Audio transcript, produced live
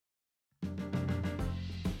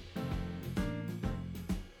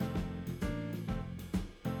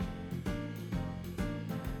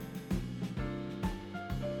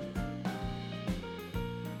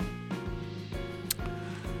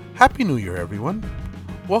Happy New Year, everyone.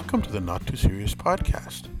 Welcome to the Not Too Serious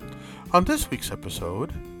podcast. On this week's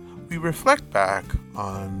episode, we reflect back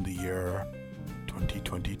on the year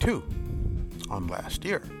 2022, on last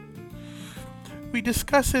year. We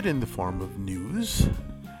discuss it in the form of news,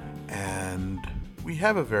 and we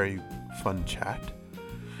have a very fun chat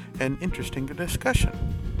and interesting discussion.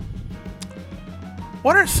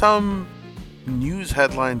 What are some news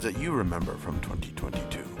headlines that you remember from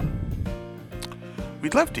 2022?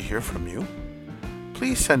 We'd love to hear from you.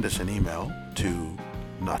 Please send us an email to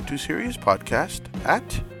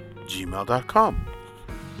nottooseriousPodcast@gmail.com.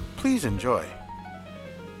 Please enjoy.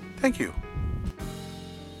 Thank you.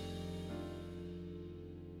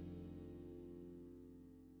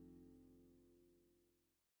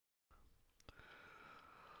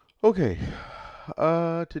 Okay,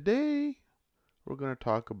 today we're going to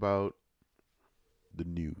talk about the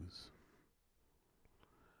news.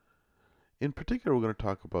 In particular, we're going to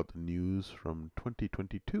talk about the news from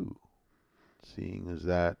 2022, seeing as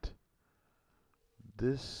that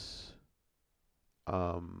this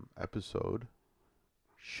episode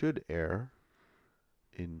should air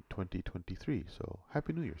in 2023. So,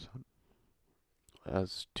 Happy New Year, son.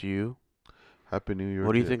 As to you, Happy New Year.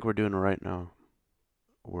 what do you think we're doing right now?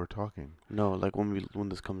 We're talking? No, like when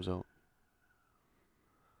this comes out.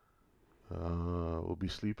 We'll be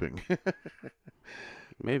sleeping.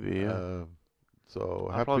 Maybe, yeah.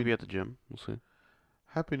 So I'll probably be at the gym. We'll see.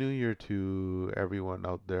 Happy New Year to everyone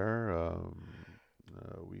out there.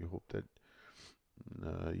 We hope that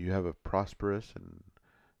you have a prosperous and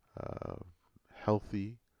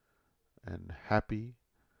healthy and happy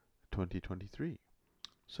 2023.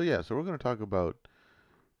 So so we're going to talk about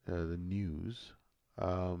the news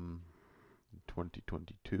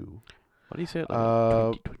 2022. Why do you say it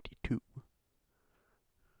like 2022?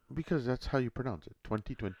 Because that's how you pronounce it,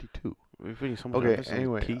 2022. Okay,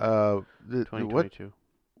 anyway, 2022.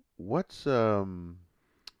 What's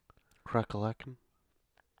Crack-a-lackin'?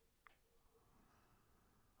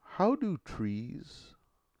 how do trees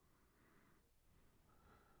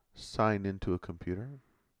sign into a computer?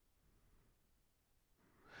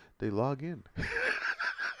 They log in.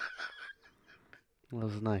 That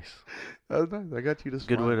was nice. That was nice. I got you to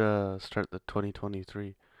smile. Good way to start the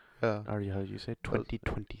 2023. Yeah. Or how do you say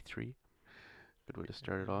 2023? Good way to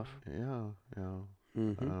start it off. Yeah. Mm-hmm.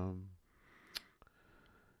 Go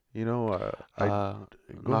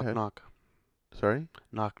knock, ahead. knock. Sorry?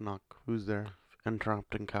 Knock, knock. Who's there?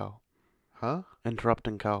 Interrupting cow. Huh?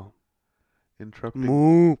 Interrupting cow. Interrupting.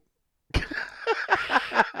 Moo.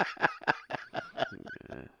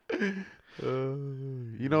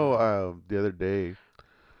 The other day,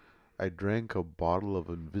 I drank a bottle of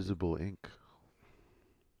invisible ink. It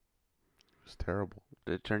was terrible.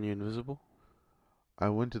 Did it turn you invisible? I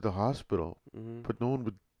went to the hospital, Mm-hmm. but no one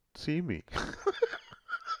would see me.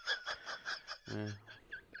 Yeah.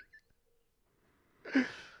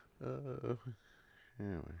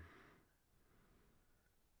 Anyway.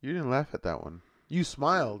 You didn't laugh at that one. You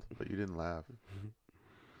smiled, but you didn't laugh.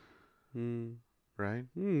 Mm. Right?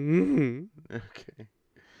 Mm-hmm. Okay.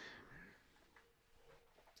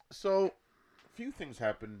 So, a few things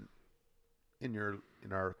happen in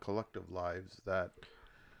our collective lives that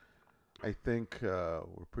I think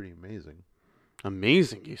were pretty amazing.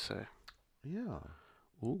 Amazing, you say? Yeah.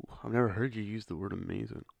 Ooh, I've never heard you use the word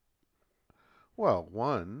amazing. Well,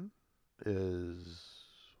 one is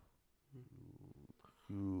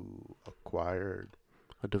you acquired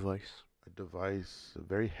A device. a device, a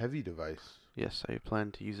very heavy device. Yes, I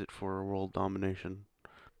plan to use it for world domination.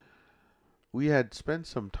 We had spent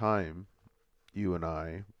some time, you and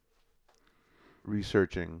I,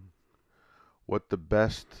 researching what the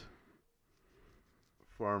best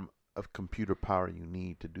form of computer power you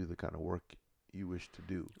need to do the kind of work you wish to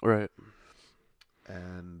do. Right.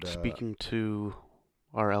 And Speaking to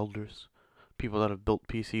our elders, people that have built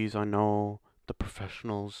PCs, I know the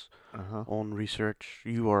professionals own research.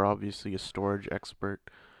 You are obviously a storage expert.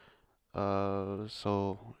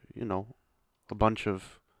 So, a bunch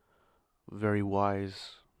of very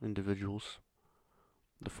wise individuals.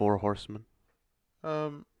 The Four Horsemen.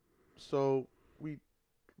 So we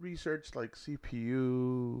researched like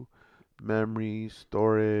CPU, memory,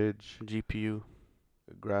 storage, GPU.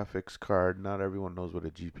 graphics card. Not everyone knows what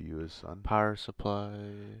a GPU is, son. Power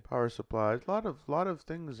supply. Power supplies. A lot of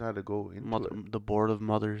things had to go into it. The board of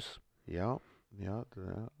mothers. Yeah.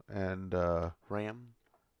 And RAM.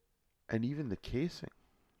 and even the casing.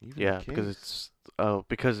 Yeah, because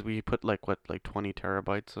we put like 20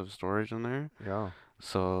 terabytes of storage in there. Yeah.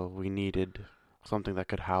 So we needed something that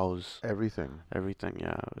could house everything. everything.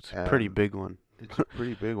 Yeah, it's a pretty big one. It's a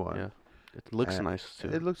pretty big one. Yeah. It looks And nice too.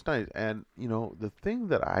 it looks nice. And, the thing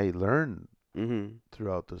that I learned Mhm.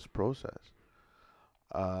 throughout this process,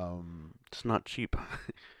 um, It's not cheap.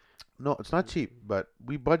 no, it's not cheap, but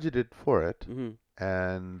we budgeted for it. Mhm.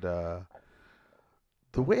 And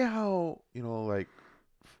the way how, like,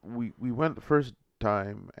 we went the first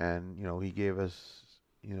time, and, he gave us,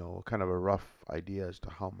 kind of a rough idea as to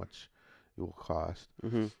how much it will cost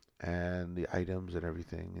Mhm. and the items and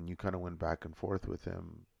everything. And you kind of went back and forth with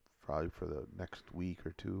him probably for the next week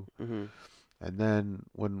or two. Mhm. And then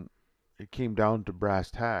when it came down to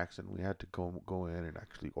brass tacks and we had to go in and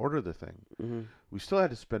actually order the thing, Mhm. we still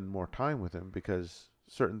had to spend more time with him because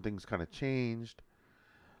certain things kind of changed,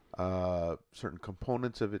 certain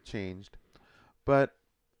components of it changed. But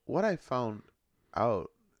what I found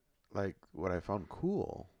out, like what I found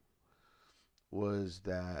cool, was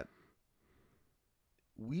that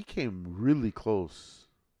we came really close.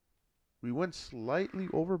 We went slightly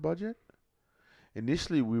over budget.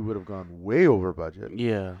 Initially, we would have gone way over budget,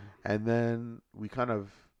 Yeah. and then we kind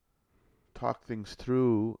of talked things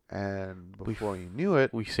through, and We before you knew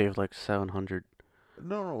it, we saved like 700.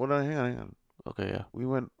 no, well, hang on. Okay, yeah. We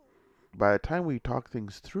went. By the time we talked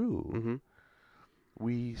things through, Mhm.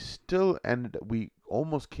 we still ended. We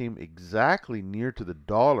almost came exactly near to the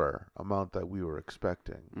dollar amount that we were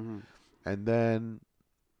expecting, Mhm. and then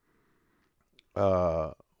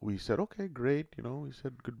uh, we said, okay, great. We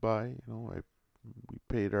said goodbye. We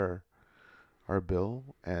paid our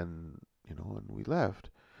bill, and and we left,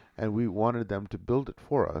 and we wanted them to build it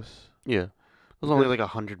for us Yeah. It was only because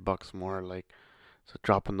like $100 more. Like it's a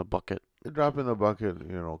drop in the bucket. a drop in the bucket,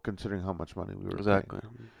 considering how much money we were paying. Exactly.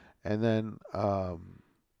 And then, uh,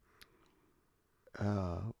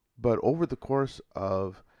 but over the course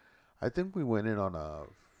of, I think we went in on a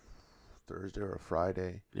Thursday or a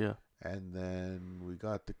Friday, Yeah. and then we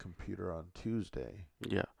got the computer on Tuesday.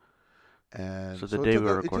 Yeah. And So the so day we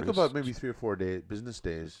were it took recording about maybe 3 or 4 business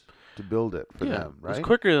days to build it for yeah, them, it was right?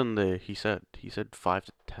 quicker than he said. He said 5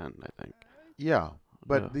 to 10, I think. Yeah,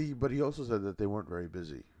 Yeah. but he also said that they weren't very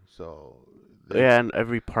busy, so Yeah, and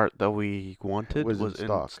every part that we wanted was in was in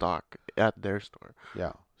stock. stock at their store.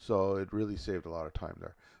 Yeah, so it really saved a lot of time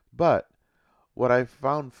there. But what I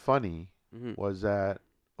found funny Mhm. was that,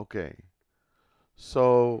 okay,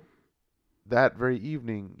 so that very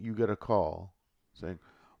evening you get a call saying,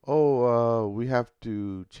 "Oh, we have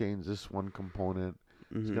to change this one component.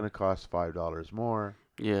 It's Mhm. gonna cost $5 more."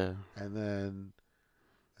 Yeah. And then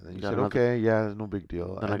you Got said, another. "Okay, yeah, no big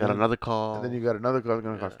deal." Then I got another And then call. you got another call. It's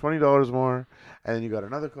gonna Yeah. cost $20 more. And then you got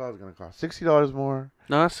another call. It's gonna cost $60 more.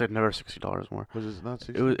 No, I said never $60 more. Was it not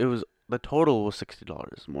 60? It was the total was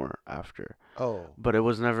 $60 more after, Oh, but it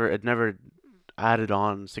never added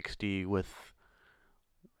on 60 with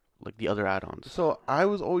like the other add-ons. so I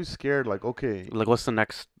was always scared. Like, okay, Like what's the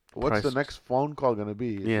next what's the price? next phone call gonna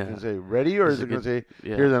be? Is it Yeah. gonna say ready, or Is is it it gonna good? say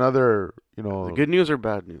Yeah. here's another? The good news or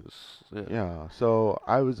bad news? Yeah. Yeah. So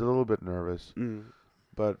I was a little bit nervous, Mm.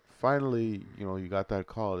 but finally, you got that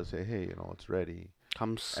call to say, hey, it's ready.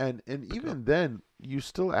 Comes. And pick even up. then, you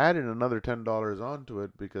still added another $10 onto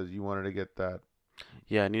it because you wanted to get that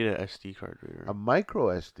Yeah, I need an SD card reader. a micro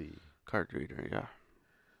SD. Card reader, yeah.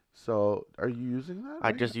 So are you using that? I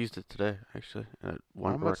right just used it today, actually, and it now?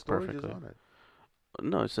 How much worked storage perfectly. is on it?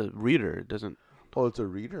 No, it's a reader. It doesn't. Oh, it's a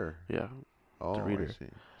reader. Yeah. Oh, I reader. see.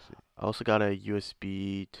 I also got a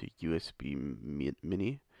USB to USB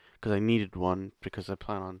mini because I needed one because I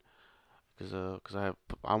plan on because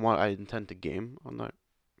I intend to game on that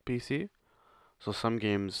PC. So some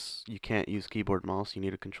games you can't use keyboard mouse. You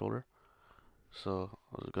need a controller. So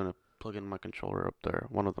I was gonna plug in my controller up there,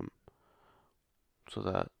 one of them, so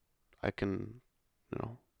that I can,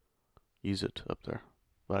 use it up there.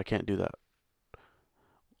 But I can't do that.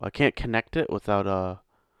 I can't connect it without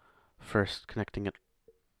first connecting it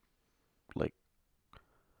like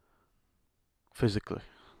physically.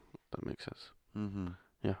 If that makes sense. Mm-hmm.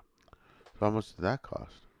 Yeah. So how much did that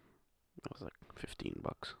cost? It was like $15.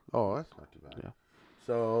 Oh, that's not too bad. Yeah.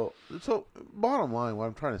 So bottom line, what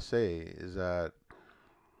I'm trying to say is that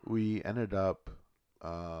we ended up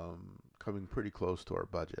coming pretty close to our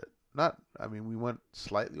budget. We went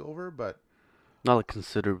slightly over, but Not like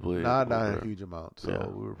considerably. not over. a huge amount. So Yeah.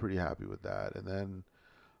 we were pretty happy with that. And then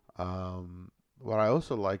what I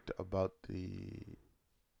also liked about the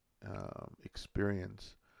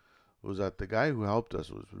experience was that the guy who helped us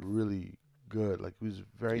was really good. Like, he was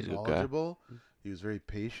very He's a good guy. knowledgeable. He was very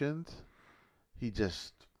patient. He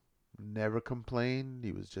just never complained.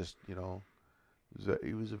 He was just, he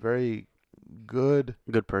was a very good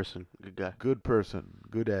Good person. Good guy. person,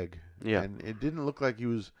 good egg. Yeah. And it didn't look like he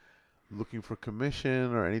was looking for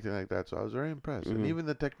commission or anything like that. So I was very impressed. And Mhm. even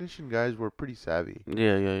the technician guys were pretty savvy.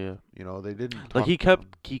 Yeah, yeah, yeah. You know, they didn't Like talk down.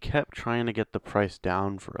 he kept trying to get the price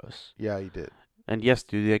down for us. Yeah, he did. And yes,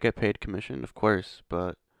 do they get paid commission? Of course,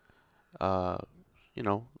 but uh, you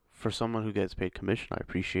know, for someone who gets paid commission, I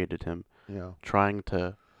appreciated him Yeah. trying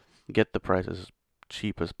to get the price as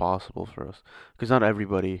cheap as possible for us, because not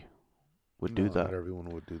everybody would do No, that. not everyone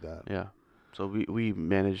would do that. Yeah. So we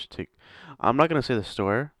managed to. I'm not gonna say the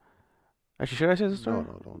store. Actually, should I say the store?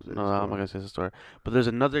 No, don't say No, the I'm not store. gonna say the store. But there's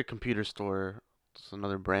another computer store. It's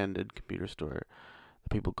another branded computer store that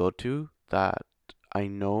people go to that I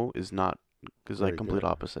know is not is like Very complete good.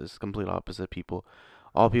 opposite. It's complete opposite people.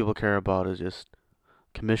 All people care about is just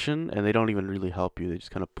commission, and they don't even really help you. They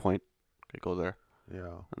just kind of point. They go there,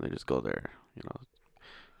 Yeah. and they just go there. You know,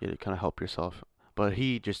 you kind of help yourself. But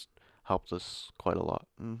he just helped us quite a lot.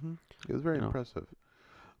 Mm-hmm. It was very You know. impressive.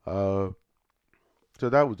 Uh, so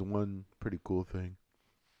that was one pretty cool thing.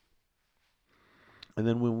 And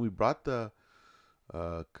then when we brought the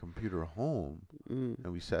computer home Mm.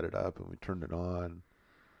 and we set it up and we turned it on,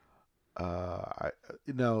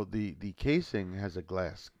 the casing has a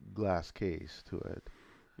glass case to it,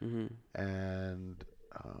 Mhm. and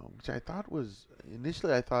which I thought was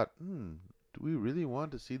initially I thought, do we really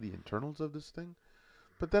want to see the internals of this thing?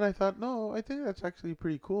 But then I thought, no, I think that's actually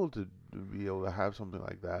pretty cool to be able to have something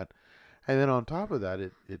like that. And then on top of that,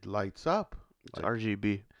 it lights up. It's Like,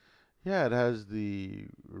 RGB. yeah, it has the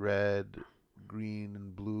red, green,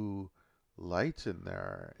 and blue lights in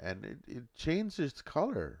there, and it changes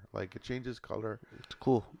color. Like it changes color. It's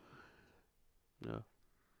cool. Yeah.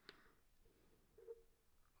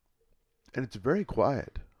 And it's very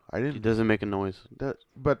quiet. I It didn't. doesn't make a noise.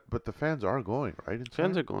 But the fans are going right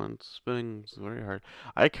Fans inside. are going. It's spinning. It's very hard.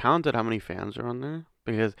 I counted how many fans are on there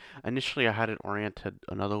because initially I had it oriented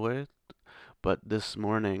another way, but this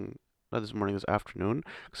morning, not this morning, this afternoon.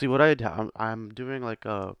 See what I'm doing like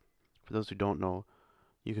for those who don't know,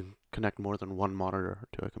 you can connect more than one monitor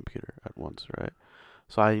to a computer at once, right?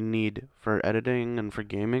 So I need for editing and for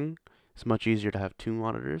gaming, it's much easier to have two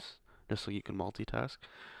monitors just so you can multitask.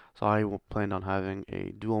 So planned on having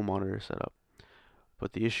a dual monitor setup.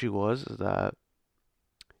 But the issue was is that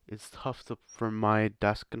it's tough for my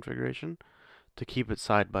desk configuration to keep it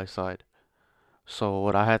side by side. So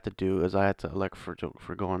what I had to do is I had to like for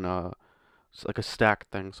going it's like a stack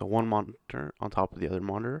thing. So one monitor on top of the other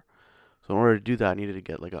monitor. So in order to do that, I needed to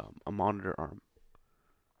get like a monitor arm,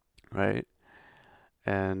 right?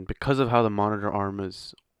 And because of how the monitor arm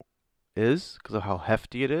is because of how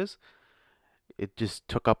hefty it is, it just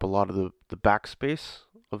took up a lot of the backspace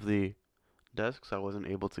of the desk. So I wasn't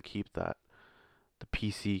able to keep the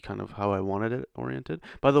PC kind of how I wanted it oriented.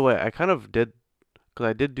 By the way, I kind of did because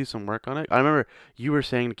I did do some work on it. I remember you were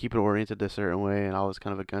saying to keep it oriented a certain way, and I was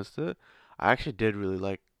kind of against it. I actually did really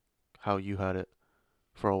like how you had it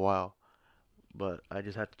for a while, but I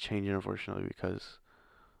just had to change it unfortunately because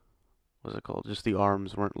what's it called? Just the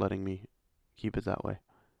arms weren't letting me keep it that way.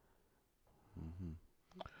 Hmm.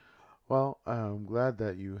 Well, I'm glad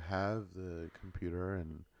that you have the computer,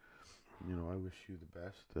 and I wish you the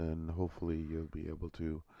best, and hopefully you'll be able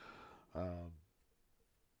to um,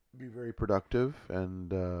 be very productive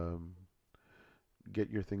and get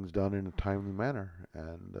your things done in a timely manner,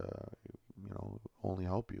 and only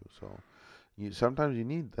help you. So sometimes you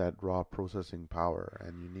need that raw processing power,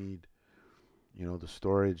 and you need the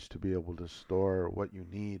storage to be able to store what you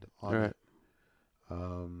need All on right. it.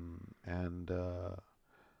 And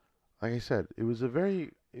like I said, it was a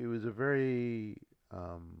very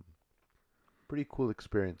pretty cool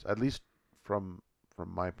experience, at least from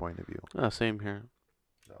my point of view. Same here.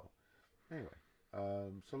 So anyway,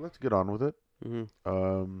 so let's get on with it.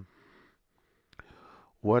 Mhm.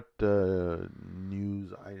 What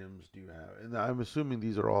news items do you have? And I'm assuming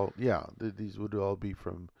these are all, yeah, these would all be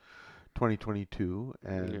from 2022.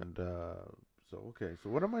 Yeah. And so, okay. So,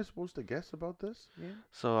 what am I supposed to guess about this game?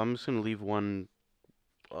 So I'm just gonna leave one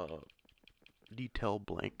uh, detail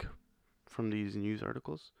blank from these news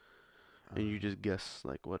articles, and you just guess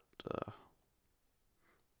like what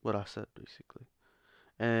I said basically.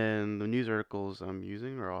 And the news articles I'm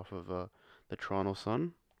using are off of the Toronto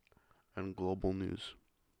Sun and Global News.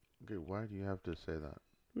 Okay, why do you have to say that?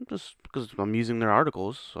 Just because I'm using their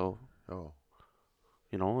articles, so Oh,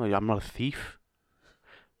 I'm not a thief,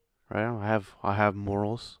 right? I have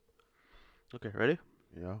morals. Okay, ready?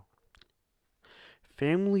 yeah.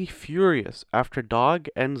 Family furious after dog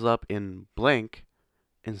ends up in blank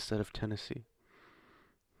instead of Tennessee.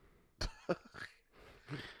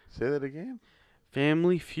 Say that again.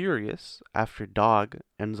 Family furious after dog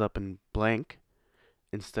ends up in blank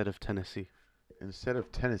instead of Tennessee. Instead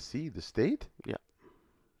of Tennessee, the state? Yeah.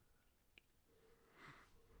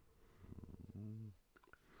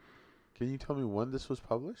 Can you tell me when this was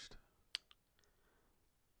published?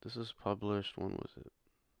 This was published, when was it?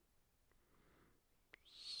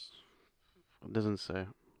 It doesn't say.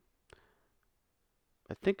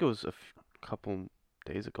 I think it was a couple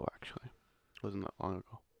days ago, actually. It wasn't that long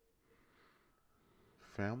ago.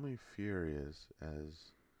 Family Furious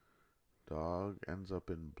as dog ends up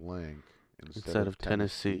in blank Instead of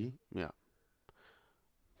Tennessee. Yeah.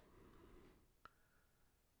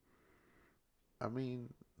 I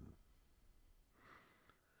mean,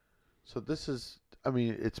 so this is,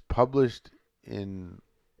 it's published in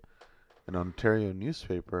an Ontario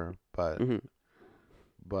newspaper, but Hmm.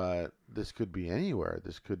 but this could be anywhere.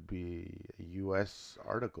 This could be a U.S.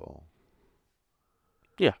 article.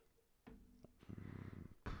 Yeah.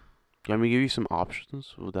 Mm, Let me give you some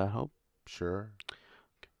options. Would that help? Sure.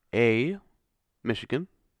 A, Michigan.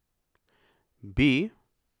 B,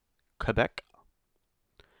 Quebec.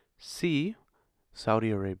 C,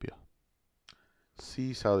 Saudi Arabia.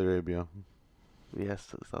 C, Saudi Arabia.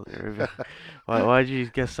 Yes, Saudi Arabia. Why did you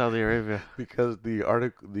guess Saudi Arabia? Because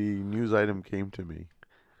the news item came to me.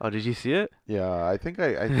 Oh, did you see it? Yeah, I think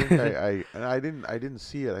I didn't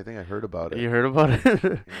see it. I think I heard about it. You heard about it?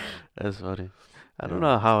 Yeah. That's funny. I don't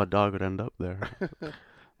Yeah. know how a dog would end up there.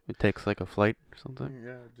 It takes like a flight or something.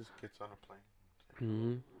 Yeah, it just gets on a plane.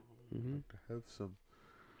 Mhm. Mhm. To have some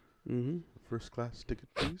Mhm. first class ticket,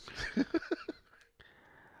 please.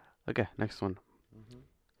 Okay, next one.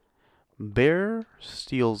 Mm-hmm. Bear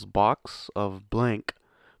steals box of blank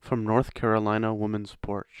from North Carolina woman's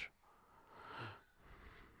porch.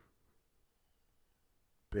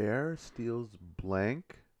 Bear steals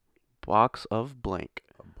blank, Box of blank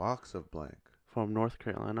a box of blank. from North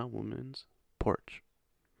Carolina woman's porch.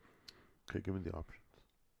 Okay, give me the options.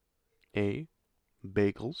 A,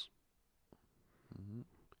 bagels. Mm-hmm.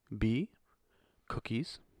 B,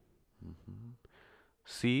 cookies. Mm-hmm.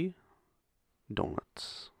 C,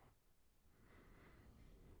 donuts.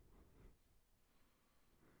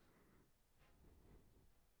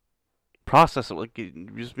 Process it like you're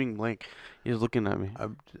just being blank. You're just looking at me.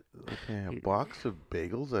 Okay, a box of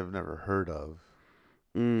bagels I've never heard of.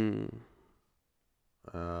 Mm.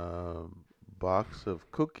 Box of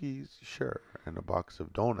cookies, sure, and a box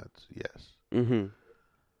of donuts, yes. Mm-hmm.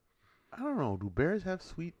 I don't know. Do bears have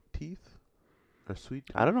sweet teeth? Or sweet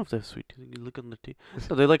teeth? I don't know if they have sweet teeth. You look on the teeth.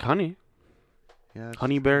 No, they like honey. Yeah, that's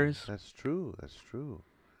Honey true. bears. That's true. That's true.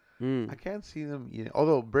 I Mm. can't see them eating.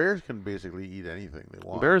 Although bears can basically eat anything they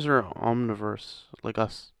want. Bears are omnivores, like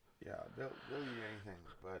us. Yeah, they'll eat anything.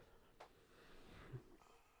 But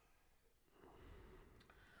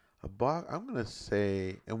a box. I'm gonna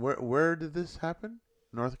say. And where did this happen?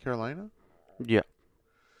 North Carolina. Yeah.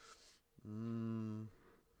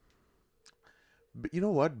 But you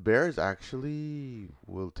know what? Bears actually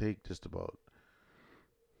will take just about.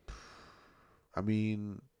 I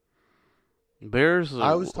mean, Bears.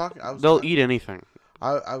 I was talking. They'll eat anything.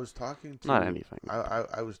 I was talking to. Not anything.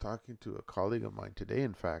 I was talking to a colleague of mine today,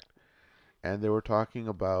 in fact, and they were talking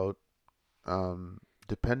about,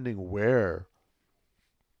 depending where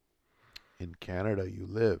in Canada you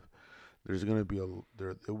live, there's gonna be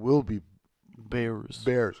there will be Bears.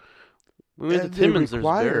 bears. We went to And they Timmins. There's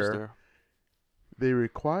bears require- there. They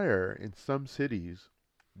require in some cities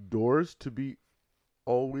doors to be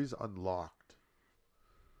always unlocked.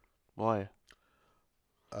 Why?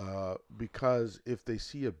 Because if they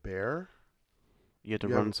see a bear, You had to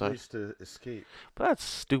you run have a inside. place to escape. But that's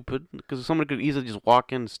stupid. Because somebody could easily just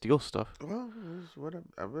walk in and steal stuff. Well, this is what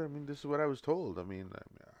this is what I was told. Who am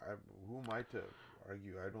I to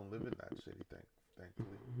argue? I don't live in that city,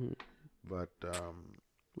 thankfully. Mhm. But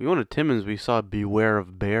We went to Timmins. We saw "Beware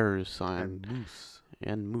of Bears" sign and moose.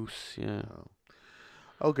 and moose. Yeah.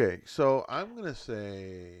 Okay, so I'm gonna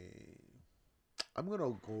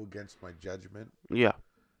go against my judgment. Yeah.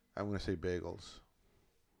 I'm gonna say bagels.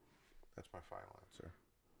 That's my final answer.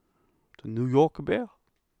 The New York Bear. Is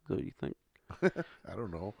that what you think? I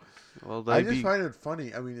don't know. Well, I they'd just be. find it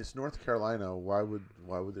funny. I mean, it's North Carolina. Why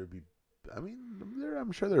would there be? I mean,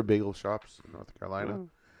 I'm sure there are bagel shops in North Carolina, Well,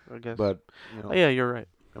 I guess. but Oh, yeah, you're right.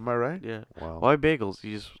 am I right? Yeah. Wow. Why bagels?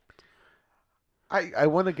 You just. I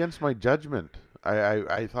went against my judgment.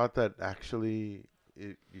 I thought that actually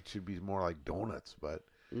it should be more like donuts, but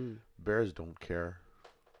bears don't care.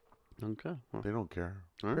 Okay. Well, They don't care.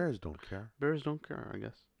 Alright. Bears don't care. bears don't care, I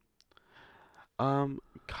guess.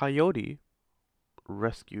 Coyote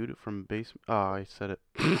rescued from basement. Oh, I said it.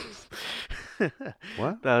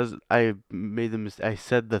 What? I made the mistake. I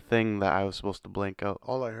said the thing that I was supposed to blank out.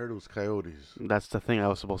 All I heard was coyotes. That's the thing I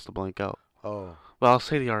was supposed to blank out. Oh, Well, I'll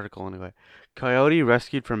say the article anyway. Coyote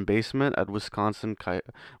rescued from basement at Wisconsin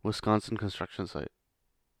construction site.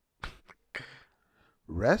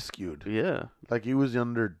 rescued. Yeah. Like he was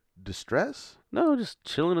under distress. No, just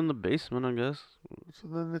chilling in the basement, I guess. So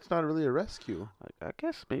then it's not really a rescue. I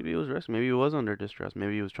guess maybe it was rescue. Maybe he was under distress.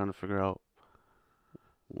 Maybe he was trying to figure out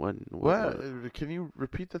What? Can you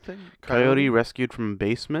repeat the thing? Coyote rescued from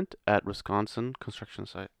basement at Wisconsin construction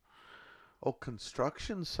site. Oh,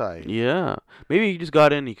 construction site. Yeah. Maybe he just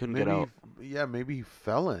got in, he couldn't Maybe get out. Yeah, maybe he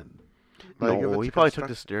fell in. Like if No, it's he a probably took the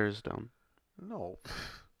construction- stairs down. No.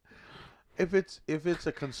 If it's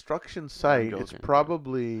a construction site, it's joking.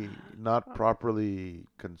 probably not properly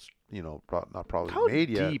not probably How made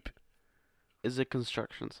yet. deep is a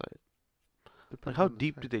construction site? Like, Depends how on the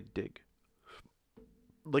deep do site. they dig?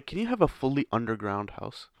 Like, can you have a fully underground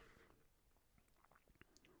house?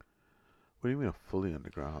 What do you mean a fully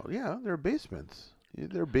underground house? Yeah, there are basements.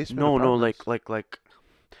 There are basement No, apartments.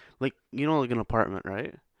 like you know, like an apartment,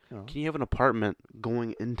 right? You know, Can you have an apartment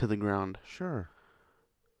going into the ground? sure.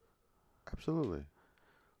 Absolutely.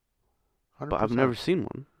 100%. But I've never seen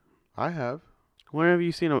one. I have. When have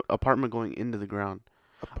you seen an apartment going into the ground?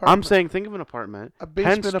 I'm Apartment- saying, think of an apartment. a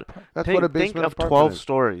basement. st- That's think, what a think basement of apartment 12 is.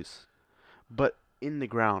 stories, but in the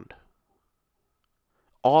ground.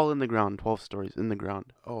 All in the ground, 12 stories in the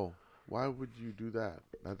ground. Oh, why would you do that?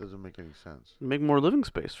 That doesn't make any sense. Make more living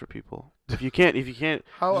space for people. If you can't,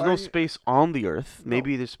 How there's are no you- space on the earth. No.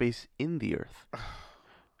 Maybe there's space in the earth.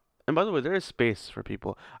 And by the way, there is space for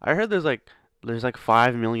people. I heard there's like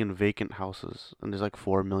 5 million vacant houses, and there's like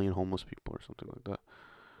 4 million homeless people or something like that.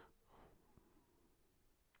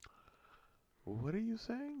 What are you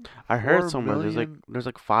saying? I heard 4 somewhere million- there's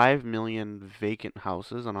like 5 million vacant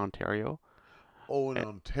houses in Ontario. Oh, in and-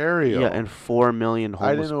 Ontario. Yeah, and 4 million I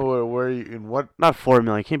homeless. didn't know where you in what. Not 4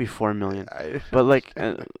 million. It can't be 4 million. I didn't But like,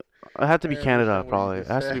 understand it had to be I Canada understand what you probably. It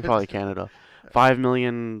just has to be said. probably Canada. 5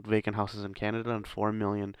 million vacant houses in Canada and 4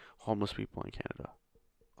 million homeless people in Canada.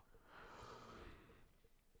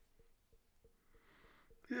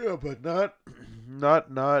 Yeah, but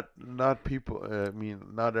not people. I mean,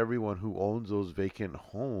 not everyone who owns those vacant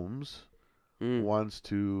homes Mm. wants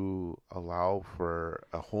to allow for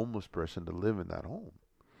a homeless person to live in that home.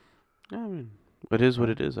 Yeah, I mean, it is what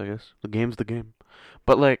it is, I guess. The game's the game.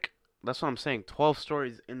 But like, that's what I'm saying. 12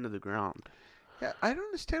 stories into the ground. Yeah, I don't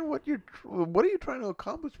understand what are you trying to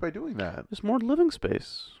accomplish by doing that? There's more living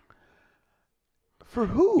space. For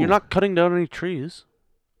who? You're not cutting down any trees.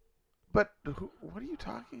 But what are you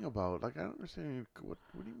talking about? Like, I don't understand. What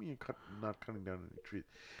do you mean not cutting down any trees?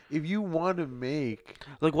 If you want to make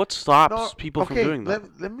Like, what stops No, people from okay, doing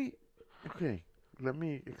that? let me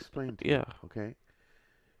explain to you. Yeah. Okay.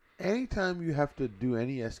 Anytime you have to do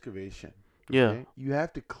any excavation, Yeah. okay, you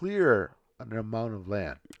have to clear an amount of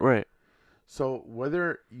land. Right. So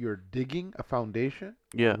whether you're digging a foundation,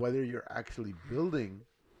 Yeah. whether you're actually building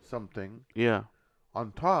something Yeah.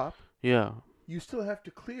 on top, Yeah. you still have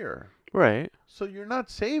to clear. Right. So you're not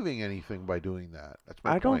saving anything by doing that. That's my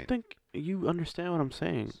I point. don't think you understand what I'm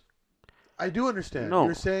saying. I do understand. No.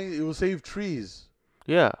 You're saying it will save trees,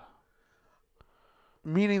 Yeah.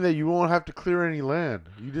 meaning that you won't have to clear any land.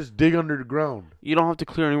 You just dig under the ground. You don't have to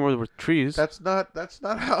clear anymore with trees. That's not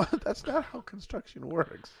how construction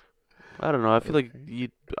works. I don't know. I feel like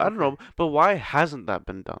Okay. I don't know. But why hasn't that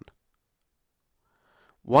been done?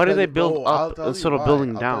 Why do they build up instead of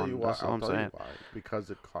building down? That's what I'm saying.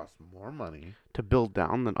 Because it costs more money To build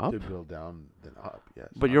down than up? to build down than up. Yes.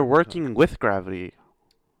 But you're 100%. working with gravity.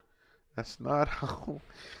 That's not how.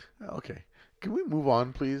 Okay. Can we move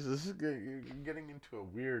on, please? This is you're getting into a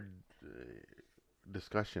weird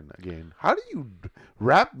discussion again. How do you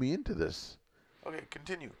wrap me into this? Okay,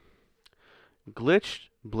 continue. Glitched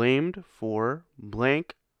blamed for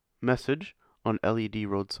blank message on LED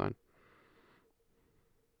road sign.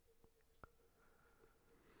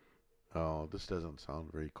 Oh, this doesn't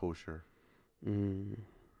sound very kosher. Mm.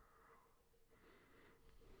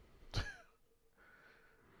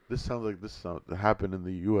 This sounds like happened in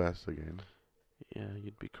the U.S. again. Yeah,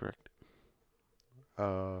 you'd be correct.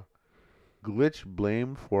 Glitch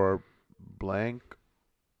blame for blank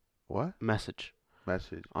what Message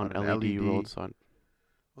message on an LED road sign.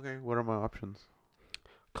 Okay, what are my options?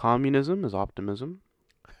 Communism is optimism.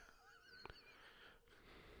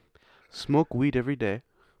 Smoke weed every day.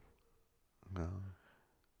 No,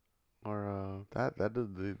 Or that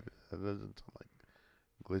doesn't sound like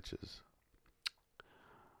glitches.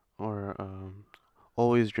 or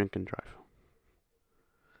always drink and drive.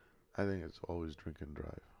 I think it's always drink and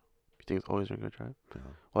drive. You think it's always drink and drive? Yeah.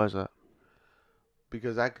 Why is that?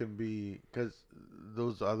 Because that can be because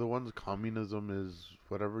those other ones, communism is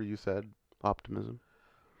whatever you said. Optimism.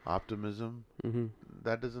 Optimism. Mhm.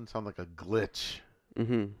 That doesn't sound like a glitch.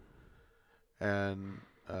 Mhm. And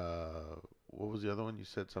what was the other one? You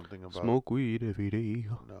said something about Smoke weed every day.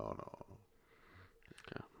 No.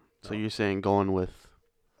 So No. you're saying going with?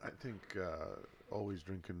 I think always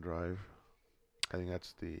drink and drive. I think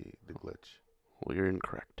that's the glitch. Well, you're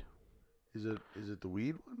incorrect. Is it the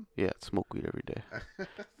weed one? Yeah, it's smoke weed every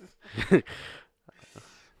day.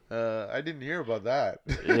 I didn't hear about that.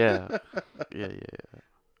 Yeah. Yeah.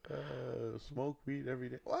 Smoke weed every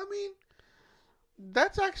day. Well, I mean,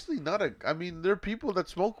 that's actually not a. I mean, there are people that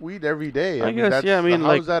smoke weed every day. I mean, guess, that's, yeah, I mean, how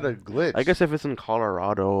like, is that a glitch? I guess if it's in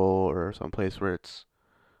Colorado or someplace where it's,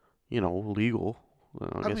 legal, then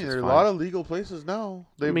I I guess mean, it's there are a fine. lot of legal places now.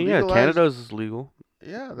 I They've mean, yeah, legalized. Canada's is legal.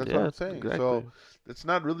 Yeah, that's Yeah, what I'm saying. exactly. So it's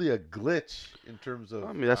not really a glitch in terms of.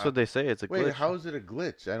 I mean, that's what they say. It's a Wait, glitch. how is it a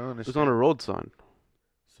glitch? I don't understand. It's on a road sign.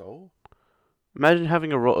 So? Imagine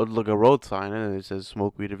having a road sign and it says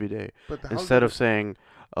 "smoke weed every day" But instead of saying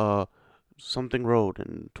something road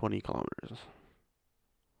in 20 kilometers.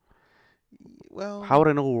 Well, How would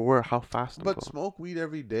I know how fast I'm but going? smoke weed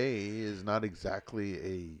every day is not exactly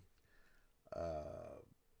a.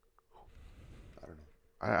 I don't know.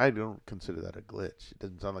 I don't consider that a glitch. It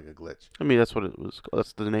doesn't sound like a glitch. I mean, that's what it was.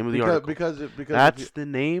 That's the name of the Because article. because That's the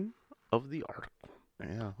name of the article.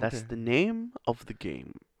 yeah. That's okay. the name of the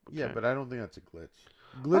game. Yeah, Okay. but I don't think that's a glitch.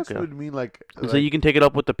 Glitch Okay. would mean like So you can take it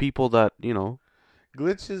up with the people that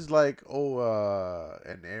glitch is like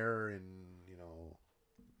an error in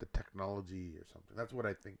the technology or something. That's what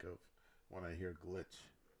I think of when I hear glitch.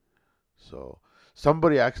 So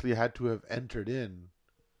somebody actually had to have entered in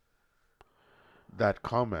that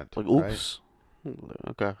comment. like, right? oops.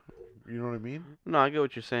 Okay. You know what I mean? No, I get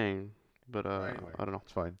what you're saying, but Anyway, I don't know.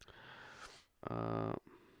 it's fine.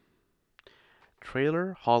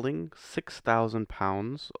 Trailer hauling 6,000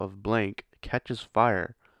 pounds of blank catches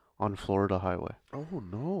fire on Florida highway. Oh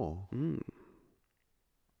no.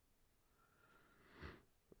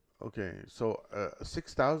 Okay, so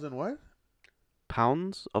 6,000 what?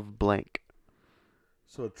 Pounds of blank.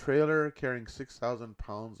 So a trailer carrying 6,000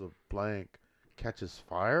 pounds of blank catches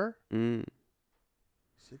fire? 6,000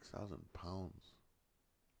 pounds.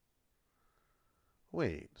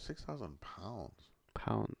 Wait, 6,000 pounds.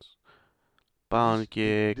 Pounds. Pound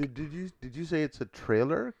cake. Did you say it's a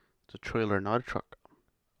trailer? It's a trailer, not a truck.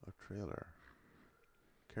 A trailer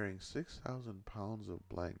carrying 6,000 pounds of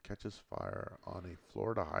blank catches fire on a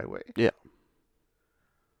Florida highway? Yeah.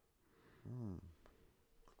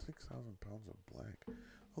 6,000 pounds of blank.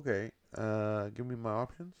 Okay, give me my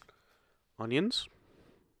options. Onions,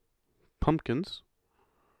 pumpkins,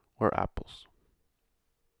 or apples.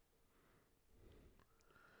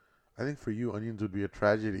 I think for you, onions would be a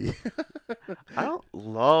tragedy. I don't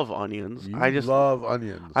love onions. You I just love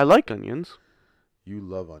onions. I like onions. You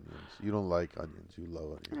love onions. You don't like onions. You love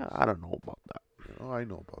onions. Yeah, I don't know about that. Oh, I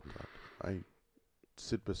know about that. I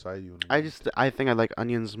sit beside you. And I think I like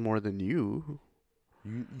onions more than you.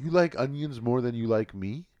 You like onions more than you like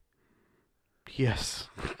me? Yes.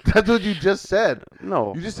 That's what you just said.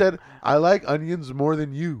 No. You just said I like onions more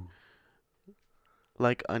than you.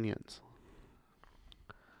 Like onions.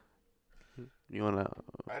 You wanna?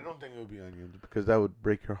 I don't think it would be onions because that would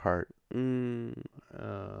break your heart. I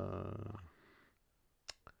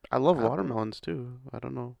love Apple. watermelons too. I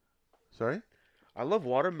don't know. Sorry? I love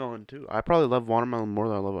watermelon too. I probably love watermelon more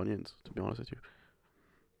than I love onions, to be honest with you.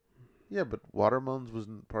 Yeah, but watermelons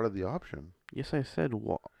wasn't part of the option. Yes, I said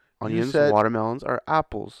onions, said- watermelons, are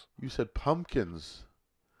apples. You said pumpkins.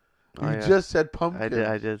 Oh, You yeah. just said pumpkins.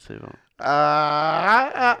 I did say that.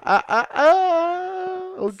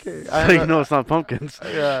 Okay. So you know it's not pumpkins.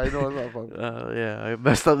 Yeah, I know it's not pumpkins. Yeah, I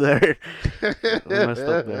messed up there. I messed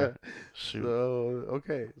up there. Shoot. So,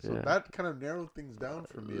 okay. So Yeah. that kind of narrowed things down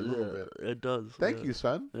for me a little bit. It does. Thank yeah. you,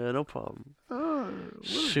 son. Yeah, no problem. Oh,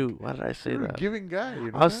 Shoot, why did I say you're a that? giving guy.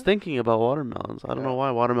 You know I was that? thinking about watermelons. I don't know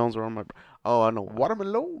why watermelons are on my. Oh, I know. why.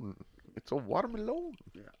 Watermelon. It's a watermelon.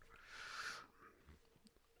 Yeah.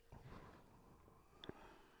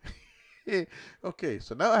 Okay,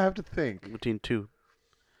 so now I have to think. Between two.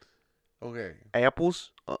 Okay.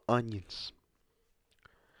 Apples or onions?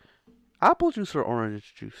 Apple juice or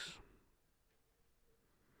orange juice?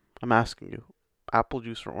 I'm asking you. Apple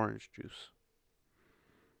juice or orange juice?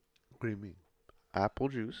 What do you mean? Apple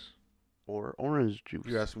juice or orange juice?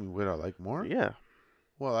 You're asking me what I like more? Yeah.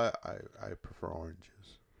 Well, I prefer orange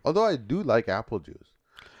juice. Although I do like apple juice.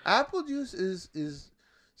 Apple juice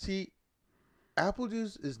see, apple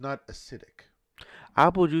juice is not acidic.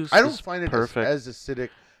 Apple juice I don't is find it perfect. as acidic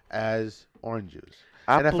as orange juice.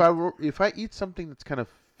 Apple, And if I eat something that's kind of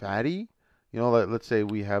fatty, You know, like let's say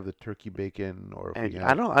we have the turkey bacon, or if we And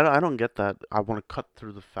have. I don't get that. I want to cut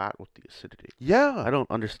through the fat with the acidity. Yeah. I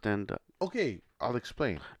don't understand that. Okay, I'll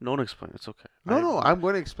explain. No one explain. It's okay. No, I'm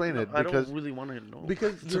going to explain No, it I because don't really want to know.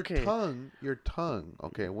 because It's your okay. tongue,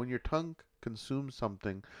 okay, when your tongue consumes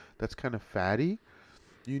something that's kind of fatty,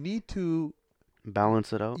 you need to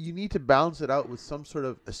Balance it out. balance it out with some sort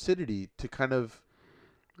of acidity to kind of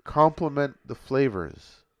complement the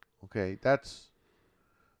flavors. Okay, that's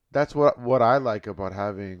what I like about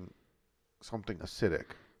having something acidic.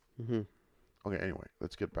 Hmm. Okay, anyway,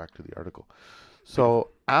 let's get back to the article. So,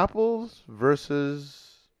 apples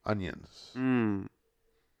versus onions. Mm.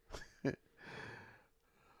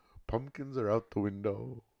 Pumpkins are out the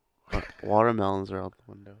window. Watermelons are out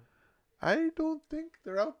the window. I don't think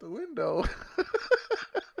they're out the window.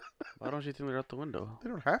 Why don't you think they're out the window? They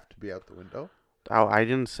don't have to be out the window. Oh, I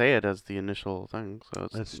didn't say it as the initial thing, so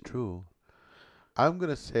it's, That's true. I'm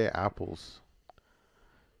gonna say apples.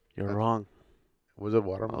 you're That's- wrong. Was it It was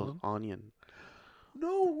watermelon? onion.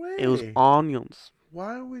 No way. It was onions.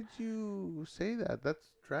 Why would you say that?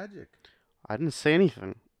 That's tragic. I didn't say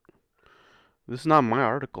anything. This is not my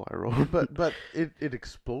article I wrote. But it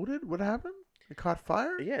exploded? What happened? It caught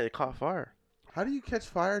fire? yeah, it caught fire. How do you catch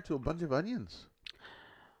fire to a bunch of onions?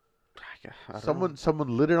 I don't know.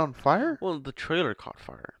 Someone lit it on fire? Well, the trailer caught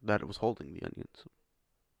fire that it was holding the onions.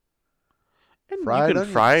 And Fried you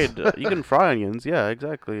can onions. you can fry onions, yeah,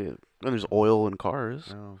 exactly. And there's oil in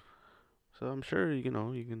cars, No. so I'm sure you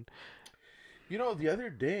can. You know, the other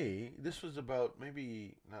day, this was about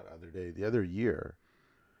maybe not other day, the other year,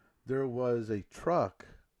 there was a truck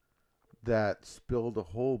that spilled a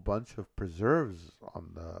whole bunch of preserves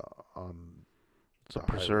on It's a the highway.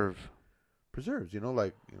 preserve. Preserves,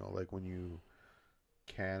 like when you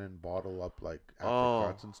can and bottle up like Oh.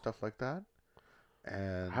 apricots and stuff like that.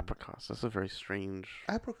 And Apricots. That's a very strange.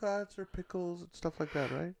 apricots or pickles and stuff like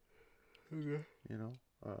that, right? You know,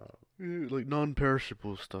 Like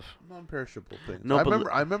non-perishable stuff. non-perishable things. No,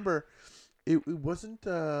 but I remember it wasn't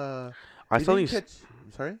I it saw didn't these. catch,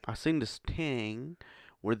 sorry? I seen this thing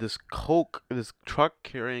where this truck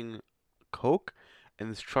carrying Coke,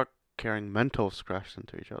 and this truck carrying Mentos crashed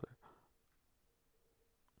into each other.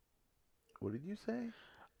 What did you say?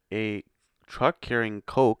 A truck carrying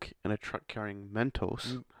Coke and a truck carrying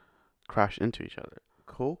Mentos You- crashed into each other.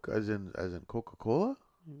 Coke as in Coca-Cola?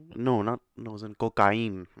 No, as in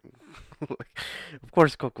cocaine. Of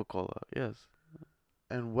course, Coca-Cola. Yes,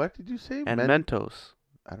 And what did you say? and Mentos.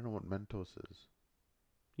 I don't know what Mentos is.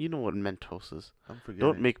 You know what Mentos is. I'm forgetting.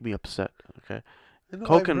 Don't make me upset, okay? No,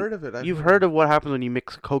 Coke I've and- heard of it. You've heard of what happens when you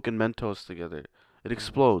mix Coke and Mentos together. It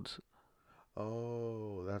explodes.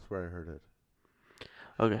 Oh, that's where I heard it.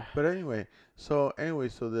 Okay. But anyway, so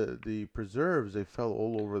the preserves, they fell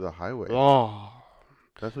all over the highway. Oh.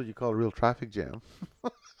 That's what you call a real traffic jam.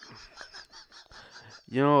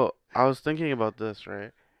 You know, I was thinking about this,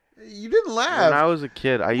 right? You didn't When laugh. I was a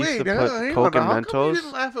kid, I used to Wait, put hang Coke on. and How come you Mentos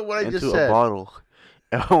didn't laugh at what I just into a said? bottle.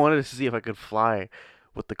 And I wanted to see if I could fly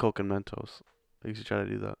with the Coke and Mentos. I used to try to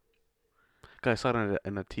do that. 'Cause I saw it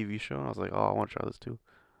in a TV show, and I was like, oh, I want to try this too.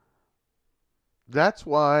 That's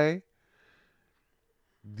why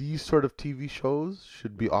these sort of TV shows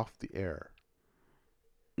should be off the air.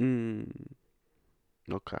 Okay.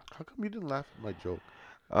 How come you didn't laugh at my joke?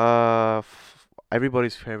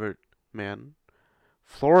 Everybody's favorite man,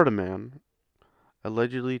 Florida man,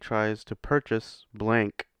 allegedly tries to purchase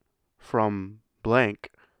blank from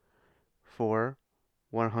blank for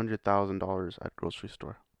 $100,000 at grocery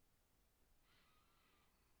store.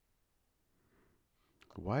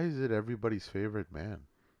 Why is it everybody's favorite man?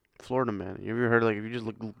 Florida man. You ever heard, like, if you just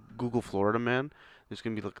Google Florida man, there's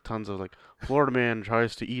gonna be like tons of like Florida man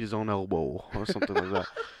tries to eat his own elbow or something like that.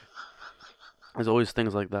 There's always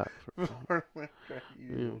things like that.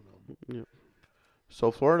 Yeah.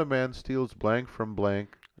 So Florida man steals blank from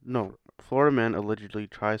blank. No, Florida man allegedly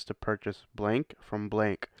tries to purchase blank from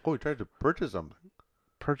blank. Oh, he tried to purchase something.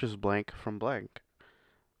 Purchase blank from blank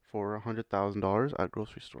for $100,000 at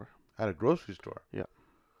grocery store. At a grocery store? Yeah.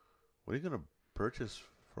 What are you going to purchase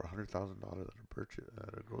for $100,000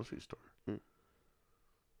 at a grocery store?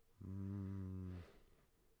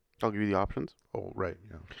 I'll give you the options. Oh, right,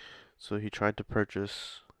 yeah. So he tried to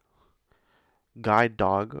purchase guide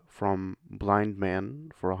dog from blind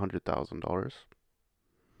man for $100,000.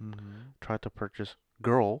 Tried to purchase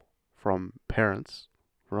girl from parents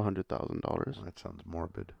for $100,000. That sounds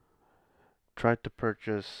morbid. Tried to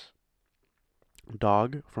purchase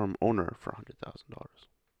dog from owner for $100,000.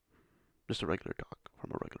 Just a regular dog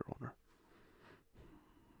from a regular owner.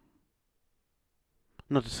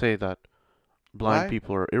 Not to say that blind Why?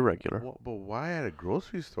 people are irregular. But why at a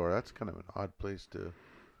grocery store? That's kind of an odd place to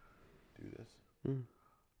do this.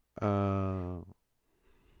 Mm.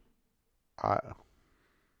 I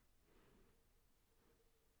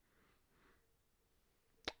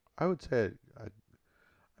I would say,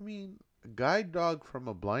 I mean, a guide dog from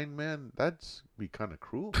a blind man. That's be kind of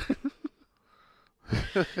cruel.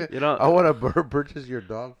 You know, I want to purchase your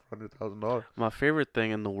dog for $100,000. my favorite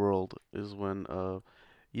thing in the world is when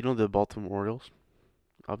you know the Baltimore Orioles,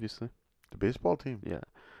 obviously. The baseball team. Yeah.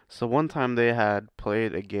 So one time they had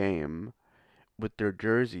played a game with their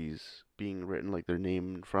jerseys being written, like their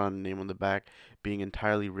name in front, name on the back, being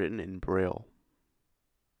entirely written in Braille,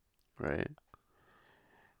 right?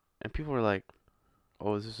 And people were like,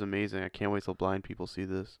 "Oh, this is amazing! I can't wait till blind people see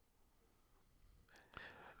this."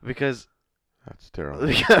 Because That's terrible.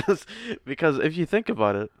 because if you think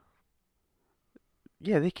about it,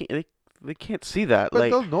 yeah, they can't see that. But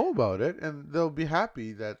Like they'll know about it, and they'll be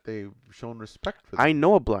happy that they've shown respect for them. I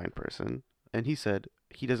know a blind person, and he said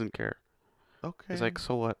he doesn't care. Okay. He's like,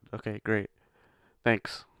 "So what? Okay, great,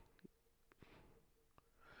 thanks."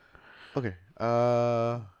 Okay.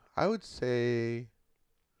 I would say,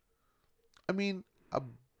 I mean, a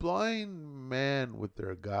blind man with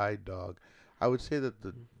their guide dog. I would say that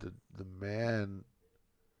the man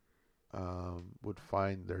would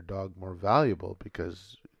find their dog more valuable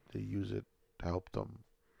because they use it to help them.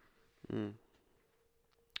 Mm.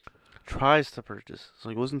 Tries to purchase, so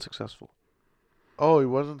he wasn't successful. Oh, he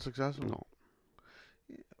wasn't successful. No.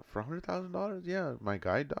 For $100,000, yeah, my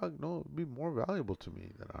guide dog. No, it'd be more valuable to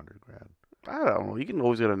me than $100,000. I don't know. You can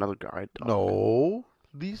always get another guide dog. No,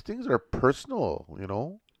 these things are personal. You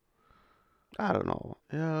know. I don't know.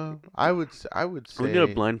 Yeah, I would say. We need a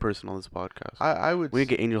blind person on this podcast. I would. We need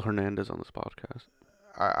to get Angel Hernandez on this podcast.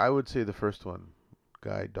 I would say the first one,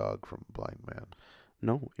 guide dog from blind man.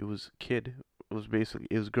 No, it was kid. It was basically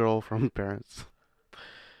girl from parents.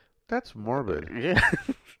 That's morbid. Yeah.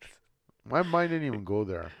 My mind didn't even go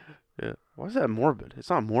there. Yeah. Why is that morbid? It's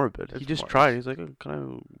not morbid. He It's just mor- tried. He's like, "Oh, can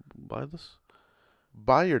I buy this?"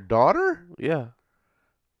 By your daughter? Yeah,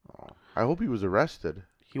 Oh, I hope he was arrested.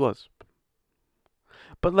 he was.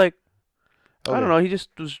 But like, I Okay, don't know. He just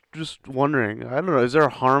was just wondering. I don't know. Is there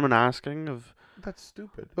harm in asking? Of That's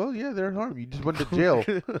stupid. Well, yeah, they're in harm. You just went to jail.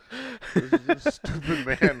 This is stupid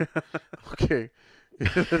man. Okay.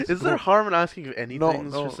 Is there harm in asking if no,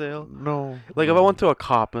 anything's no, for sale? No. Like if I went to a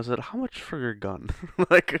cop and I said, "How much for your gun?"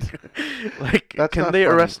 like, That's can not they funny.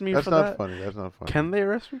 arrest me That's for not that? funny. That's not funny. Can they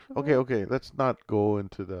arrest me for Okay, that? okay. Let's not go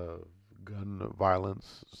into the gun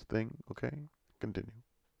violence thing. Okay, continue.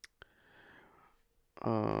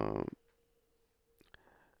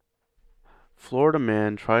 Florida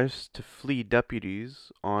man tries to flee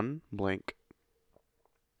deputies on blank.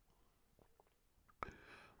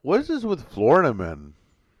 What is this with Florida men?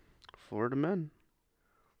 Florida man.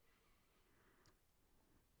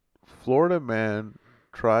 Florida man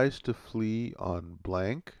tries to flee on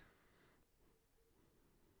blank.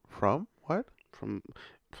 From what? From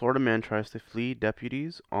Florida man tries to flee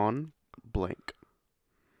deputies on blank.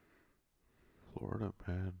 Florida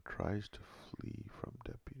man tries to flee from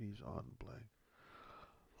deputies on blank.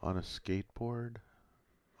 On a skateboard?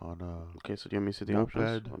 On a Okay, so do you want me to see the options?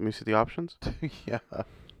 Moped. Let me see the options. yeah.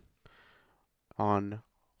 On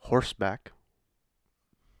horseback.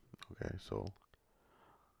 Okay, so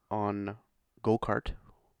On go-kart.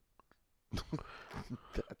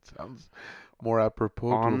 that sounds more apropos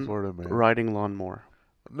to a On Florida man. Riding lawnmower.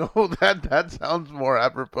 No, that sounds more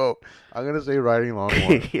apropos. I'm gonna say riding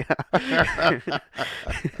lawnmower. Yeah.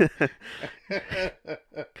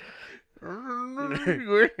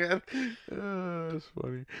 That's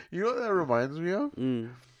funny. You know what that reminds me of? Mm.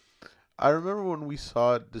 I remember when we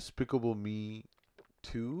saw Despicable Me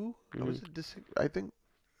 2. Was it I think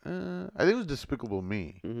it was Despicable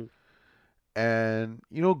Me. Mm-hmm. And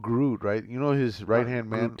you know Groot, right? You know his right hand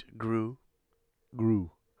man Gru.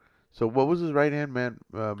 Gru. So what was his right hand man?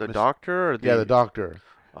 The doctor or the... Yeah, the doctor.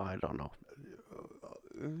 Oh, I don't know.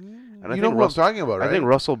 And I you think know who I'm talking about, right? I think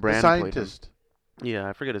Russell the Brand played him. scientist. Yeah,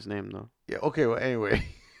 I forget his name though. Yeah. Okay. Well, anyway.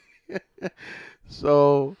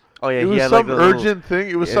 So Oh yeah, it he was had some like a little- urgent thing.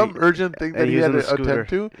 It was Yeah, some urgent thing that and he was had in the to attend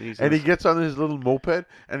scooter. to, He's and in he gets on his little moped,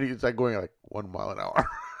 and he's like going like 1 mile an hour.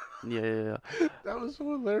 Yeah. That was so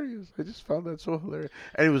hilarious. I just found that so hilarious,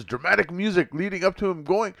 and it was dramatic music leading up to him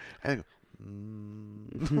going, and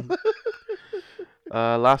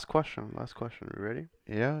Last question. You ready?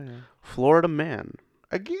 yeah. Florida man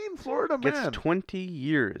Again, Florida gets man. 20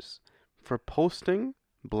 years for posting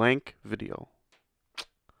blank video.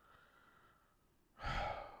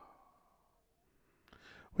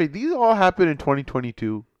 Wait, these all happened in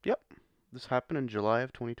 2022. Yep. This happened in July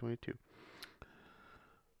of 2022.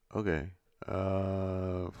 Okay.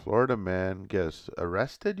 Florida man gets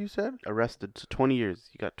arrested, you said? Arrested. So 20 years.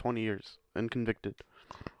 He got 20 years and convicted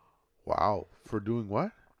Wow. For doing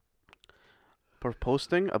what? for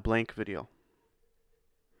posting a blank video.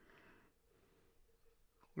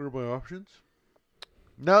 What are my options?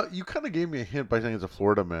 Now, you kind of gave me a hint by saying it's a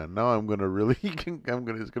Florida man. Now I'm going to really, it's going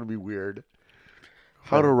to be weird.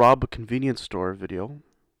 How to rob a convenience store video.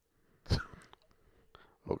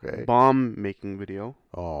 Okay. Bomb making video.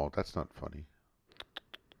 Oh, that's not funny.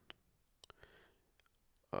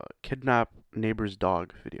 Kidnap neighbor's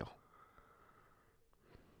dog video.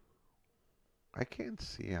 I can't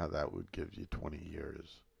see how that would give you 20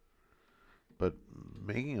 years. But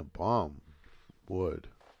making a bomb would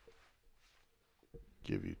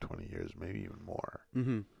give you 20 years, maybe even more. Mm-hmm.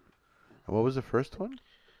 And what was the first one?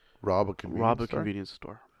 Rob a convenience Rob a store? convenience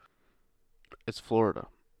store. It's Florida.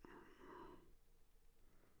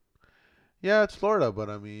 Yeah, it's Florida, but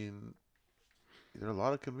I mean, there are a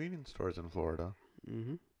lot of convenience stores in Florida.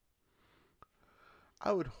 Mm-hmm.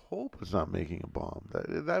 I would hope it's not making a bomb.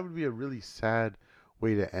 That would be a really sad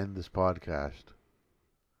way to end this podcast.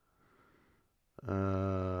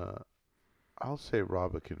 I'll say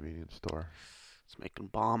rob a convenience store. It's making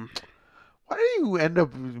bomb. Why do you end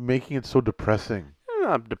up making it so depressing?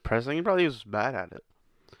 Not depressing. He probably was bad at it.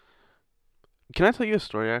 Can I tell you a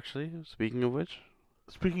story, actually? Speaking of which.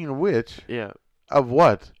 Speaking of which, Yeah. of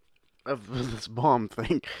what? Of this bomb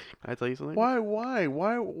thing. Can I tell you something? Why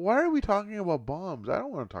are we talking about bombs? I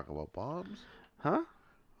don't want to talk about bombs. Huh?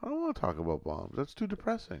 I don't want to talk about bombs. That's too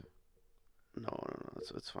depressing. No.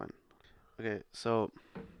 It's fine. Okay, so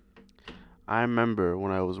I remember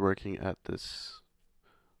when I was working at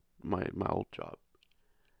my old job,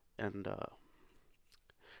 and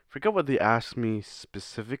forget what they asked me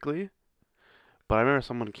specifically, but I remember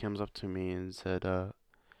someone comes up to me and said,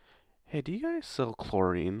 "Hey, do you guys sell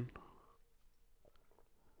chlorine?"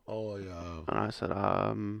 Oh yeah. And I said,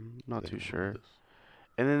 not too sure.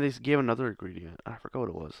 And then they gave another ingredient. I forgot what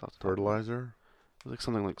it was. off the top of my head. Fertilizer, It was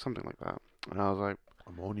like something like that. And I was like,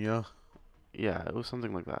 ammonia. yeah, it was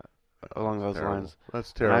something like that, along those Terrible. lines. That's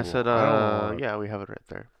And terrible. I said, I don't wanna- yeah, we have it right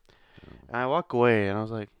there. And I walk away, and I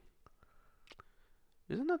was like,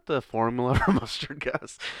 isn't that the formula for mustard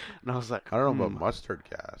gas? And I was like, I don't know about mustard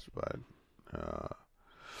gas, but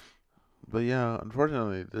yeah,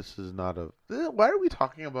 unfortunately, this is not a. Why are we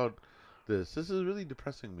talking about this? This is really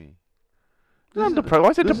depressing me. Why is it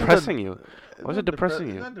this is depressing you? Why is it depressing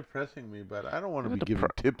you? It's not depressing me, but I don't want to It's be giving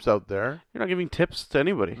depre- tips out there. You're not giving tips to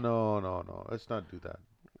anybody. No. Let's not do that.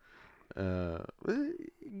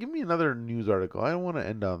 Give me another news article. I don't want to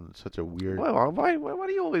end on such a weird. Why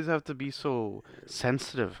do you always have to be so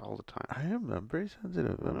sensitive all the time? I'm very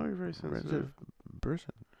sensitive. I know you're very sensitive.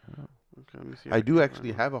 person. Okay, let me see. I do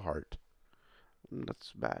actually have a heart.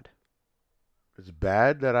 That's bad. It's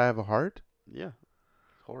bad that I have a heart. Yeah,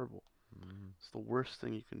 it's horrible. It's the worst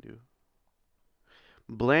thing you can do.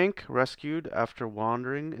 Blank rescued after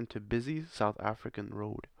wandering into busy South African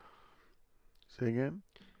road. Say again.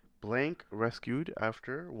 Blank rescued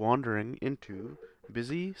after wandering into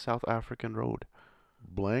busy South African road.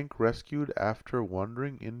 Blank rescued after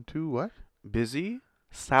wandering into what? Busy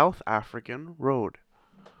South African road.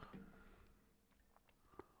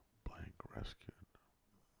 Blank rescued.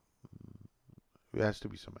 It has to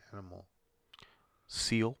be some animal.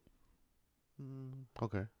 Seal.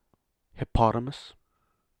 Okay. Hippopotamus.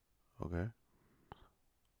 Okay.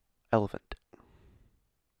 Elephant.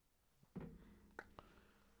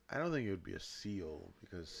 I don't think it would be a seal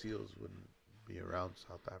because seals wouldn't be around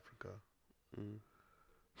South Africa.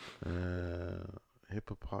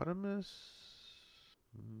 Hippopotamus.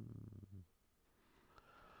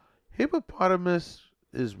 Hippopotamus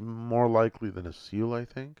is more likely than a seal, I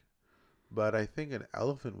think. But I think an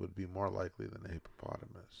elephant would be more likely than a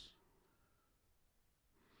hippopotamus.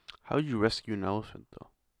 How would you rescue an elephant, though?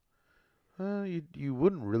 You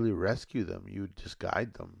wouldn't really rescue them. You would just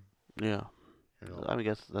guide them. Yeah. You know? I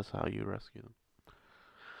guess that's how you rescue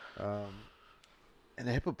them. And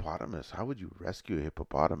a hippopotamus, how would you rescue a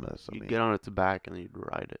hippopotamus? You'd get on its back and then you'd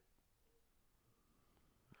ride it.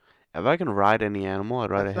 If I can ride any animal, I'd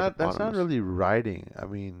ride a hippopotamus. That's not really riding. I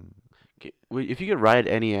mean, if you could ride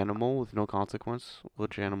any animal with no consequence,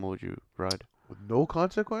 which animal would you ride? with no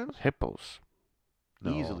consequence? Hippos.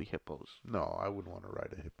 No. Easily hippos. No, I wouldn't want to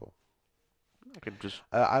ride a hippo. I could just.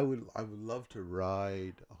 I would love to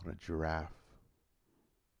ride on a giraffe.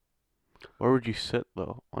 Where would you sit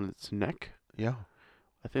though? On its neck? Yeah.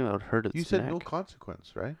 I think that would hurt its neck. You said no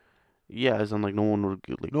consequence, right? Yeah, as in like no one would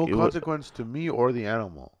like No it would- consequence to me or the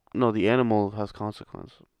animal. No, the animal has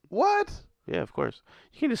consequence. What? Yeah, of course.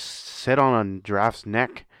 You can just sit on a giraffe's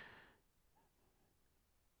neck.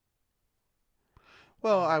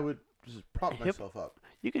 Well, I would just prop Hip- myself up.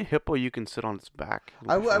 You can hippo. You can sit on its back.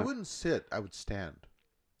 I It'll be fine. wouldn't sit. I would stand.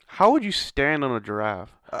 How would you stand on a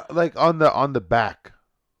giraffe? Like on the back.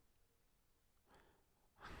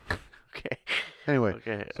 Okay. Anyway.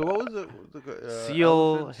 Okay. So what was the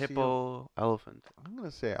Seal, elephant, hippo, elephant. I'm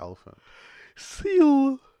gonna say elephant.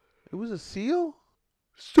 Seal. It was a seal.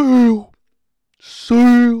 Seal.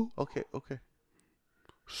 Seal. Okay.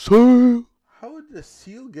 Seal. How would the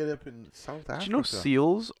seal get up in South Africa? Do you know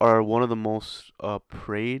seals are one of the most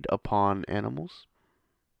preyed upon animals?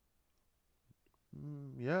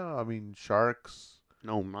 Yeah, I mean sharks.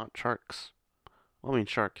 No, not sharks. Well, I mean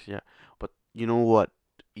sharks, yeah. But you know what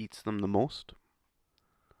eats them the most?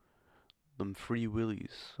 Them free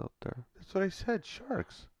willies out there. That's what I said.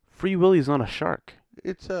 Sharks. Free willy's not a shark.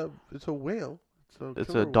 It's a whale. It's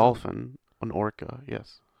killer a whale. dolphin, an orca.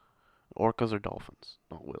 Yes, orcas are dolphins,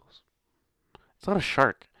 not whales. It's not a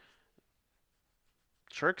shark.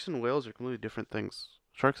 Sharks and whales are completely different things.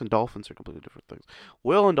 Sharks and dolphins are completely different things.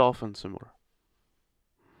 Whale and dolphin similar.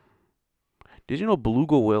 Did you know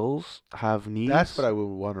beluga whales have knees? That's what I would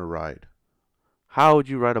want to ride. How would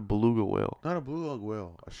you ride a beluga whale? Not a blue log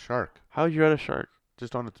whale. A shark. How would you ride a shark?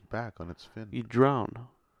 Just on its back, on its fin. You drown.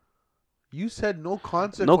 You said no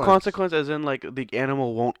consequence. No consequence, as in like the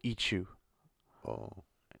animal won't eat you, Oh.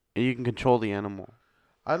 and you can control the animal.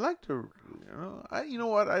 I'd like to, you know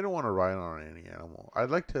what? I don't want to ride on any animal. I'd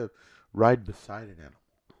like to ride beside an animal.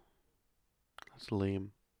 That's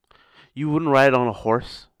lame. You wouldn't ride on a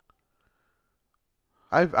horse.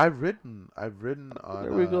 I've ridden on.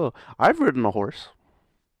 There we go. I've ridden a horse.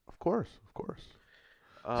 Of course.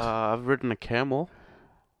 I've ridden a camel.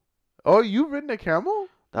 Oh, you've ridden a camel?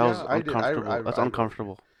 That was I did. uncomfortable. That's I-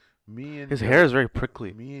 uncomfortable. Me and His your- hair is very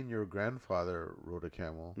prickly. Me and your grandfather rode a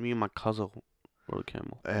camel, Me and my cousin rode a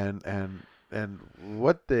camel. and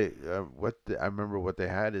what they I remember what they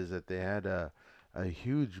had is that they had a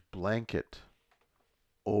huge blanket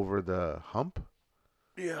over the hump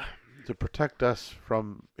Yeah. to protect us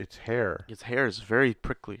from its hair. His hair is very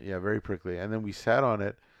prickly. Yeah, very prickly. And then we sat on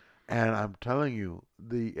it, and I'm telling you,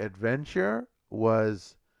 the adventure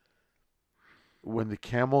was when the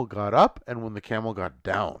camel got up and when the camel got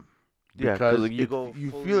down. Yeah, Because like, you it- go.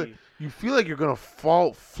 you fully- feel it. You feel like you're gonna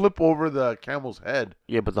flip over the camel's head.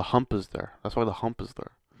 Yeah, but the hump is there. That's why the hump is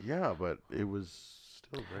there. Yeah, but it was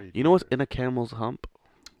still very. You know what's dangerous. in a camel's hump?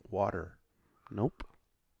 Water? Nope.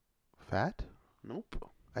 Fat?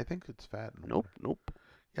 Nope. I think it's fat. and Nope. water. Nope.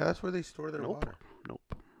 Yeah, that's where they store their Nope. water.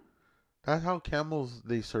 Nope. That's how camels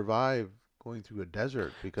they survive going through a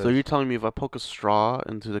desert because So you're telling me if I poke a straw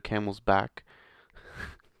into the camel's back,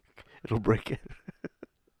 it'll break it?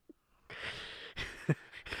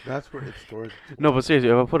 that's where it stores. its No, water. but seriously,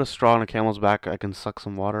 if I put a straw in a camel's back, I can suck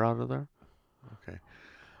some water out of there. Okay.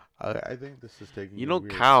 I think this is taking. You a know,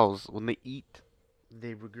 weird- cows, when they eat,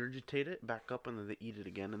 they regurgitate it back up and then they eat it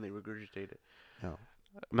again and they regurgitate it. No.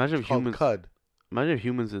 Imagine It's if called humans. cud. Imagine if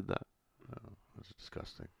humans did that. Oh, that's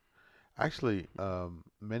disgusting. Actually,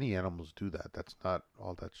 many animals do that. That's not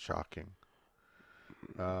all that shocking.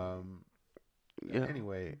 Yeah.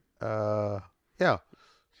 Anyway, yeah.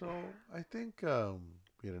 So I think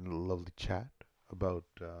we had a lovely chat about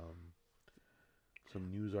some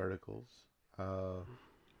news articles,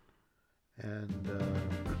 and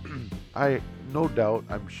I no doubt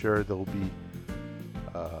I'm sure there'll be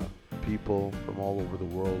people from all over the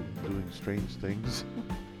world doing strange things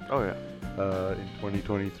Oh yeah. in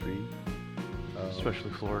 2023. Especially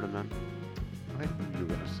Florida men. I knew you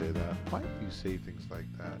were gonna say that. Why do you say things like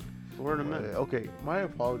that? Florida men. Okay, my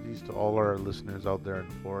apologies to all our listeners out there in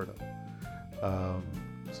Florida.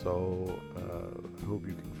 So I hope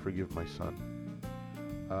you can forgive my son.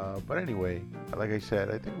 But anyway, like I said,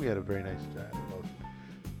 I think we had a very nice chat about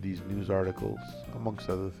these news articles, amongst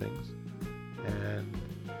other things. And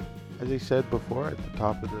as I said before at the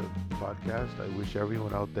top of the podcast, I wish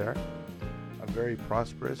everyone out there a very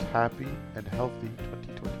prosperous, happy, and healthy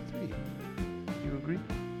 2023. Do you agree?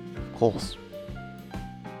 Of course.